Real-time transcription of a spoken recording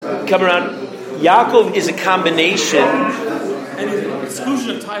come around. Yaakov is a combination. And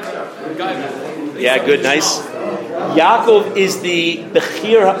exclusion of tithe and guy. Yeah, good, nice. Yaakov is the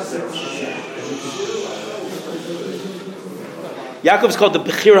Bechir. Yaakov is called the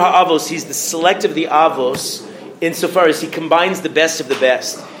Bechir HaAvos. He's the select of the Avos, insofar as he combines the best of the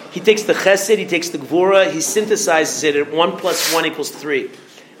best. He takes the Chesed, he takes the Gvura, he synthesizes it at 1 + 1 = 3.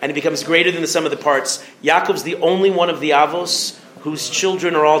 And it becomes greater than the sum of the parts. Yaakov's the only one of the Avos whose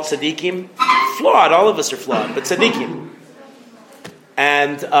children are all tzaddikim. Flawed, all of us are flawed, but tzaddikim.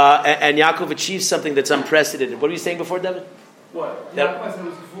 And Yaakov achieves something that's unprecedented. What were you saying before, David? What? Yaakov said it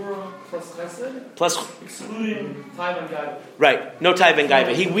was Gvura plus Chesed? Plus, excluding tithe and guy. right, no tithe and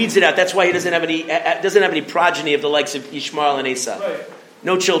gaiva. He weeds it out. That's why he doesn't have any progeny of the likes of Ishmael and Esau. Right.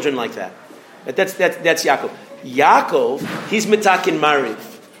 No children like that. But that's Yaakov. Yaakov, he's mitakin mariv.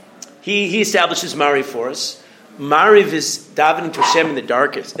 He establishes mariv for us. Mariv is davening to Hashem in the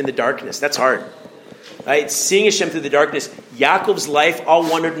darkness. That's hard. Right? Seeing Hashem through the darkness. Yaakov's life, all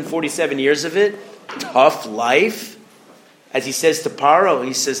 147 years of it, tough life. As he says to Paro,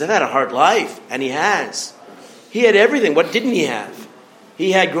 he says, I've had a hard life. And he has. He had everything. What didn't he have?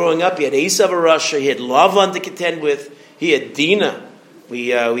 He had growing up, he had Esav Rasha, he had Lavan to contend with, he had Dinah.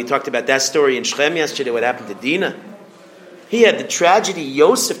 We talked about that story in Shechem yesterday, what happened to Dinah. He had the tragedy,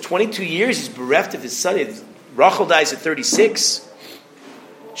 Yosef, 22 years, he's bereft of his son. Rachel dies at 36.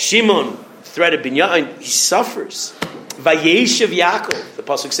 Shimon, threat of Binyamin, he suffers. Vayeshev Yaakov, the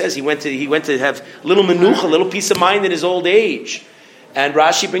pasuk says, he went to have little menucha, little peace of mind in his old age. And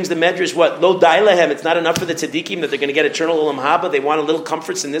Rashi brings the medrash, what? Lo dai lehem, it's not enough for the tzaddikim that they're going to get eternal olam haba, they want a little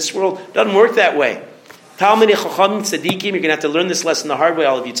comforts in this world. It doesn't work that way. Talmidei chachamim tzaddikim, you're going to have to learn this lesson the hard way,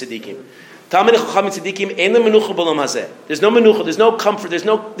 all of you tzaddikim. Talmidei chachamim tzaddikim, ein le menucha b'olam hazeh. There's no menucha, there's no comfort, there's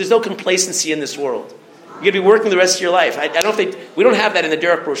no complacency in this world. You're going to be working the rest of your life. I don't think, we don't have that in the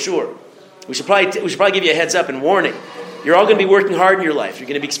Derek brochure. We should probably give you a heads up and warning. You're all going to be working hard in your life. You're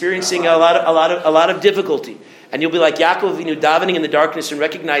going to be experiencing a lot of difficulty, and you'll be like Yaakov Avinu, davening in the darkness and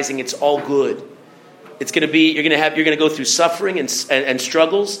recognizing it's all good. It's going to be you're going to go through suffering and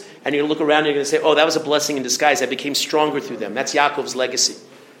struggles, and you're going to look around and you're going to say, "Oh, that was a blessing in disguise. I became stronger through them." That's Yaakov's legacy,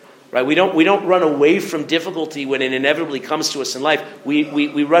 right? We don't run away from difficulty when it inevitably comes to us in life. We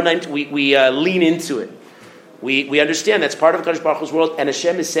lean into it. We understand that's part of Kadosh Baruch Hu's world, and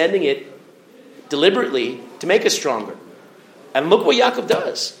Hashem is sending it deliberately to make us stronger. And look what Yaakov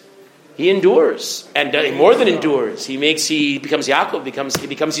does. He endures, and more than endures. He becomes Yaakov, he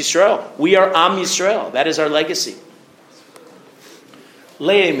becomes Yisrael. We are Am Yisrael. That is our legacy.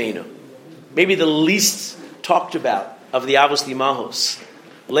 Leah Imenu, maybe the least talked about of the Avos Limahos.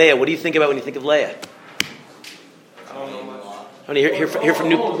 Leah, what do you think about when you think of Leah? I don't know much. I want to hear from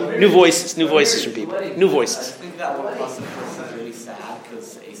new voices from people. New voices. I think that one person is really sad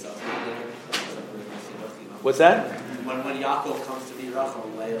because Esau. What's that? When Yaakov comes to be Rachel,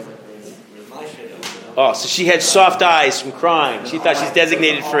 Leah's like, where's my shit? Oh, so she had soft eyes from crying. She thought she's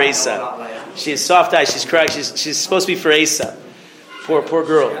designated for Esau. She has soft eyes. She's crying. She's supposed to be for Esau. Poor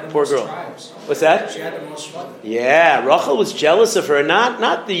girl. What's that? She had the most fun. Yeah, Rachel was jealous of her.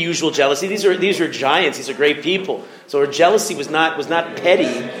 Not the usual jealousy. These are giants. These are great people. So her jealousy was not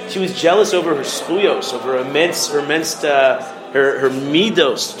petty. She was jealous over her skuyos, over her midos,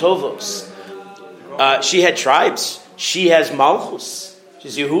 tovos. She had tribes. She has Malchus.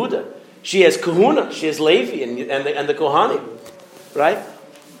 She's Yehuda. She has Kahuna. She has Levi and the Kohanim. Right?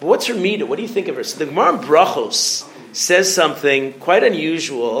 But what's her midah? What do you think of her? So the Gemara in Brachos says something quite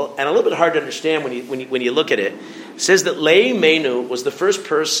unusual and a little bit hard to understand when you look at it. It says that Leah Imenu was the first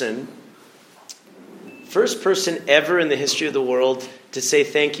person ever in the history of the world to say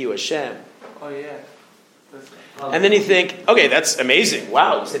thank you, Hashem. Oh, yeah. And then you think, okay, that's amazing.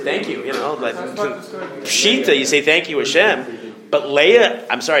 Wow, you said thank you. Like Pshita, you say thank you, Hashem. But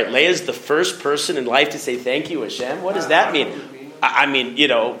Leah's the first person in life to say thank you, Hashem. What does that mean? I mean,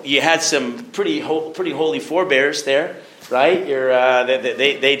 you had some pretty holy forebears there, right?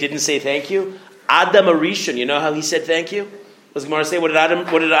 They didn't say thank you. Adam Arishon, you know how he said thank you? What does Gemara say? What did Adam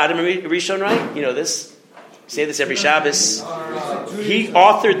Arishon write? You know this. Say this every Shabbos. He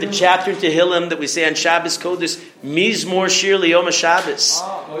authored the chapter in Tehillim that we say on Shabbos Kodesh, Mizmor Shir Liyom HaShabbos.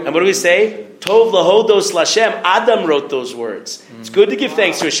 And what do we say? Tov Lahodos Lashem. Adam wrote those words. It's good to give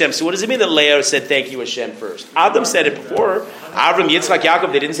thanks to Hashem. So what does it mean that Leah said thank you Hashem first? Adam said it before. Avram, Yitzchak,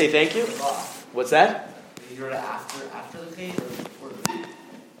 Yaakov, they didn't say thank you? What's that? You wrote it after the Chet or before the Chet?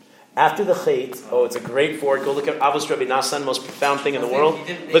 After the Chet, it's a great fort. Go look at Avos Rabbi Nassan, most profound thing in the world.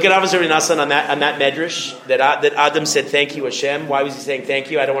 Look at Avos Rabbi Nassan on that medrash that Adam said thank you Hashem. Why was he saying thank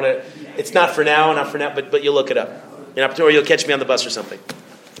you? I don't want to. It's not for now, but you'll look it up. Or you'll catch me on the bus or something.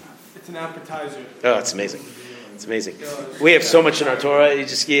 It's an appetizer. Oh, it's amazing. It's amazing. We have so much in our Torah.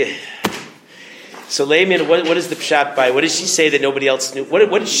 So Laman, what is the pshat by? What did she say that nobody else knew? What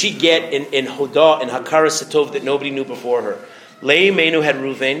did she get in Hodah and Hakara Satov that nobody knew before her? Laimenu had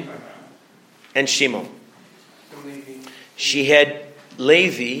Reuven and Shimon. She had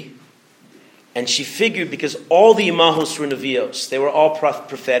Levi, and she figured because all the Imahos were Nevios, they were all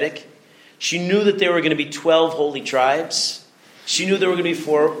prophetic. She knew that there were going to be 12 holy tribes. She knew there were going to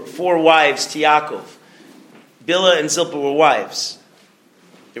be four wives to Yaakov. Bilhah and Zilpah were wives.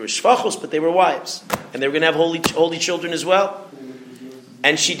 They were shvachos, but they were wives. And they were going to have holy children as well.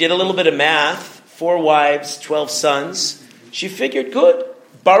 And she did a little bit of math. 4 wives, 12 sons. She figured, good.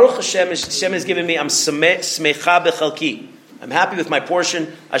 Baruch Hashem has given me, I'm smecha bechalki. I'm happy with my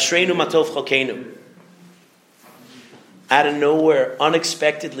portion. Ashreinu matov chalkeinu. Out of nowhere,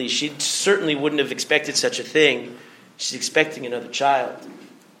 unexpectedly, she certainly wouldn't have expected such a thing. She's expecting another child.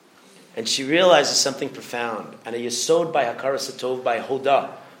 And she realizes something profound. And a yesod by Hakara Satov, by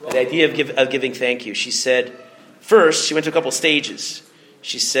Hodah, the idea of giving thank you. She said, first, she went to a couple stages.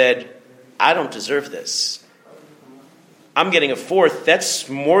 She said, I don't deserve this. I'm getting a 4th. That's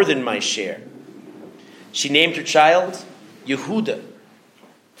more than my share. She named her child Yehuda,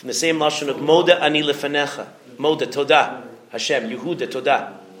 from the same lashon of Moda ani lefanecha. Moda, Todah. Hashem, Yehuda,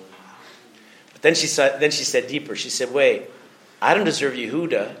 Todah. But then she said deeper. She said, wait, I don't deserve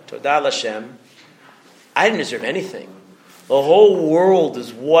Yehuda, Todah Hashem. I didn't deserve anything. The whole world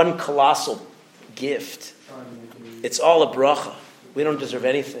is one colossal gift. It's all a bracha. We don't deserve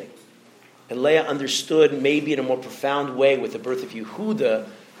anything. And Leah understood, maybe in a more profound way, with the birth of Yehuda,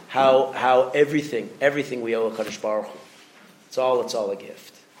 how everything we owe HaKadosh Baruch Hu. It's all a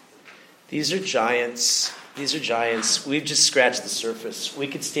gift. These are giants. We've just scratched the surface. We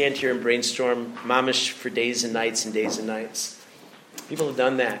could stand here and brainstorm mamish for days and nights and days and nights. People have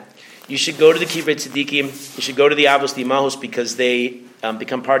done that. You should go to the Kibbutz Tzaddikim. You should go to the Avos, the Imahos, because they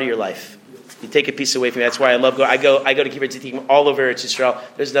become part of your life. You take a piece away from me. That's why I love I go to Kibbutz Tzaddikim all over Eretz Yisrael.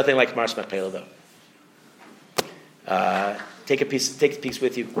 There's nothing like Mars Machpelah, though. Take a piece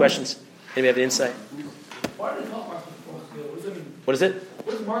with you. Questions? Anybody have an insight? Why did it call Mars Machpelah? What does it mean? What is it?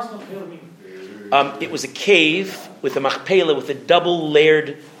 What does Mars Machpelah mean? It was a cave with a machpelah with a double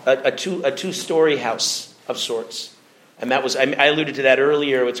layered, a two-story house of sorts. And that was, I alluded to that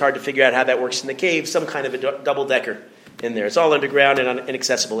earlier. It's hard to figure out how that works in the cave. Some kind of a double-decker in there. It's all underground and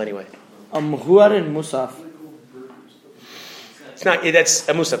inaccessible anyway. Muhuar and Musaf. It's not. That's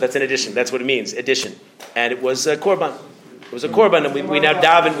a musaf. That's an addition. That's what it means. Addition. And it was a korban. It was a korban, and we now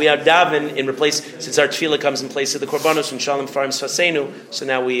daven. We now daven in replace, since our tefillah comes in place of the korbanos and shalom farim sfasenu. So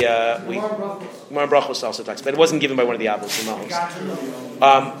now we Gemara Brachos also talks, but it wasn't given by one of the avos, the mahos.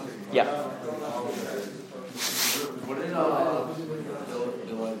 Yeah. What did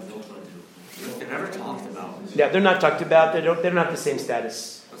they're never talked about? Yeah, they're not talked about. They don't have the same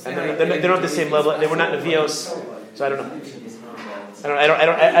status, and they don't have the same level. They were not nevios, so I don't know.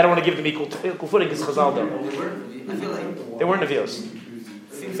 I don't want to give them equal footing because Chazal don't. I feel like They weren't nevios.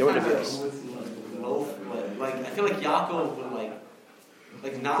 They weren't nevios. Like I feel like Yaakov would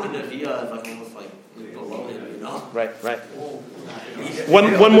like not a nevia, like almost like below him, you know? Right.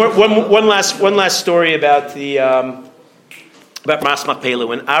 One last story about the about Mas Machpelah.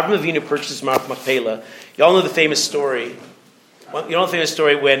 When Avram Avinu purchased Mas Machpelah, you all know the famous story. You know the famous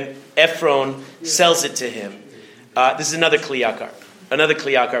story when Ephron sells it to him. This is another kliyakar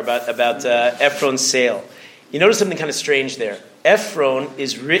about Ephron's sale. You notice something kind of strange there. Ephron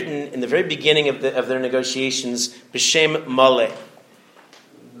is written in the very beginning of their negotiations, B'Shem Maleh.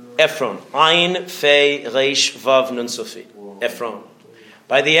 Ephron. Ayin, Fei, Reish, Vav, Nun Sofi. Ephron.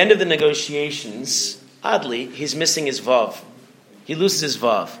 By the end of the negotiations, oddly, he's missing his Vav. He loses his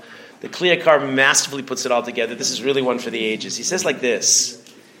Vav. The Kliyakar masterfully puts it all together. This is really one for the ages. He says like this.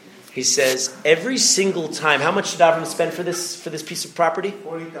 He says, every single time, how much did Avram spend for this piece of property?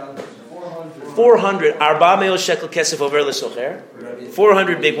 400. Arba me'ol shekel kesef over l'socher.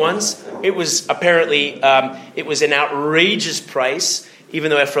 400 big ones. It was apparently, it was an outrageous price. Even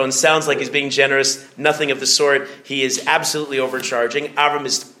though Ephron sounds like he's being generous, nothing of the sort. He is absolutely overcharging. Avram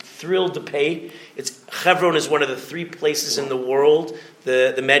is thrilled to pay. Hebron is one of the 3 places in the world.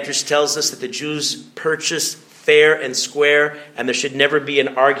 The Medrash tells us that the Jews purchase fair and square, and there should never be an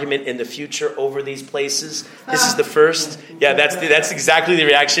argument in the future over these places. This is the first. Yeah, that's exactly the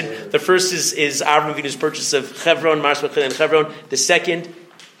reaction. The first is Avram Avinu's purchase of Hebron, Mars Machpelah and Hebron. The second,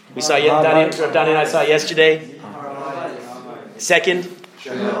 we saw Danny and I saw yesterday. Second,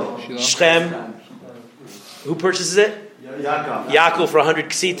 Shechem. Who purchases it? Yaakov for 100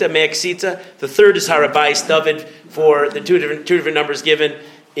 ksita, 100 ksita. The third is Harabais, David for the two different numbers given.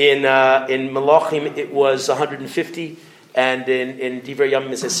 In Malachim, it was 150, and in Divrei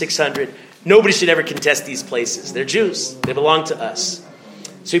Yamim, it says 600. Nobody should ever contest these places. They're Jews. They belong to us.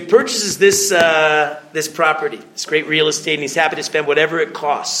 So he purchases this property, this great real estate, and he's happy to spend whatever it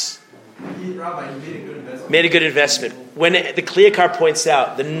costs. Rabbi, he made a good investment. Made a good investment. When the Kliyakar points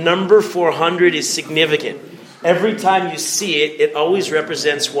out, the number 400 is significant. Every time you see it, it always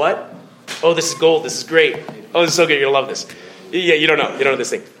represents what? Oh, this is gold. This is great. Oh, this is so good. You're going to love this. Yeah, you don't know. You don't know this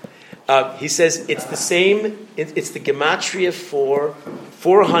thing. He says it's the same. It's the gematria for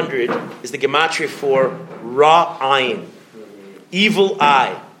 400 is the gematria for Ra Ayin, evil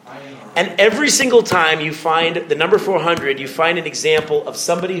eye. And every single time you find the number 400, you find an example of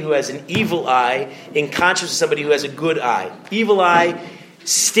somebody who has an evil eye in contrast to somebody who has a good eye. Evil eye,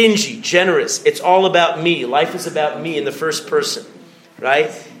 stingy, generous. It's all about me. Life is about me in the first person, right?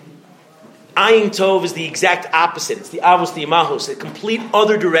 Ayin Tov is the exact opposite. It's the avos, the imahos, the complete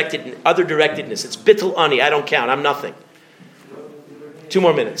other directedness. It's bittul ani. I don't count. I'm nothing. 2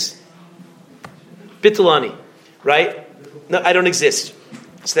 more minutes. Bittul ani, right? No, I don't exist.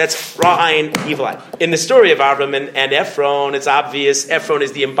 So that's Ra Ayin, evil eye. In the story of Avram and Ephron, it's obvious Ephron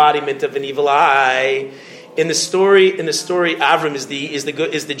is the embodiment of an evil eye. In the story, Avram is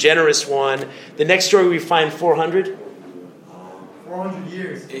the generous one. The next story we find 400. 400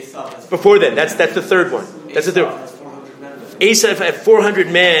 years. Before then, that's the third one. That's the third one. Esav had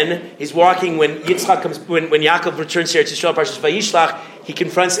 400 men. He's walking when Yitzchak comes. When Yaakov returns here to Yisrael, Parshas Vayishlach, he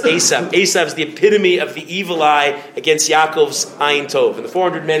confronts Esav. Esav is the epitome of the evil eye against Yaakov's Ayin Tov, and the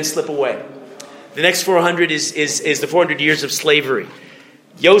 400 men slip away. The next 400 is the 400 years of slavery.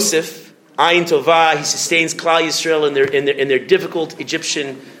 Yosef, Ayin Tovah, he sustains Klal Yisrael in their difficult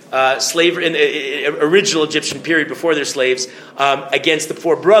Egyptian slavery, in the original Egyptian period before they're slaves, against the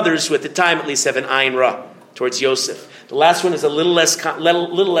 4 brothers who at the time at least have an Ayin Ra towards Yosef. The last one is a little less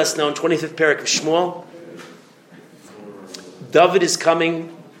known, 25th parak of Shmuel. David is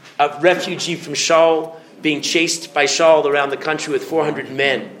coming, a refugee from Shaul, being chased by Shaul around the country with 400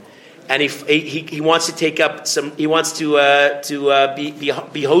 men, and he wants to take up some. He wants to be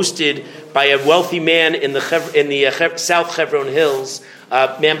hosted by a wealthy man in the South Hebron Hills,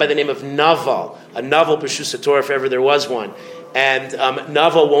 a man by the name of Naval, a Naval B'Shus Torah, if ever there was one, and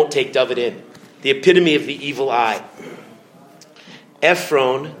Naval won't take David in. The epitome of the evil eye.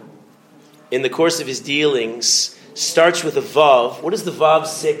 Ephron, in the course of his dealings, starts with a vav. What does the vav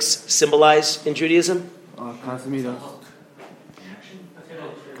 6 symbolize in Judaism? Casimidos.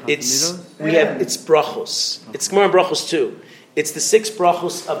 It's brachos. It's more brachos too. It's the 6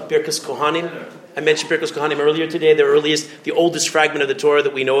 brachos of Birkas Kohanim. I mentioned Birkas Kohanim earlier today. The oldest fragment of the Torah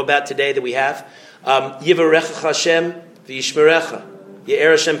that we know about today that we have. Yivarecha Hashem v'yishmerecha,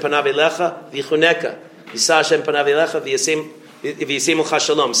 Ye'er Hashem panav elecha v'yichuneka, Yisa Hashem panav elecha v'yasem l'cha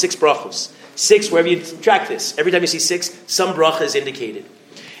shalom. 6 brachos. 6, wherever you track this, every time you see 6, some bracha is indicated.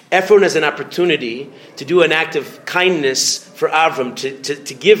 Ephron has an opportunity to do an act of kindness for Avram,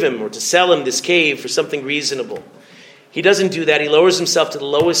 to give him or to sell him this cave for something reasonable. He doesn't do that. He lowers himself to the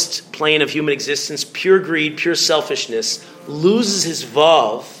lowest plane of human existence, pure greed, pure selfishness, loses his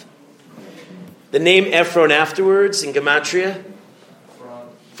vav. The name Ephron afterwards in Gematria,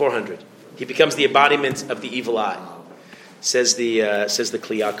 400. He becomes the embodiment of the evil eye, says the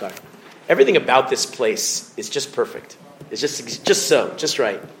Kliyakar. Everything about this place is just perfect. It's just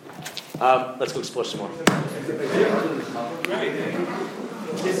right. Let's go explore some more.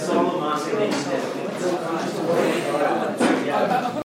 This is all of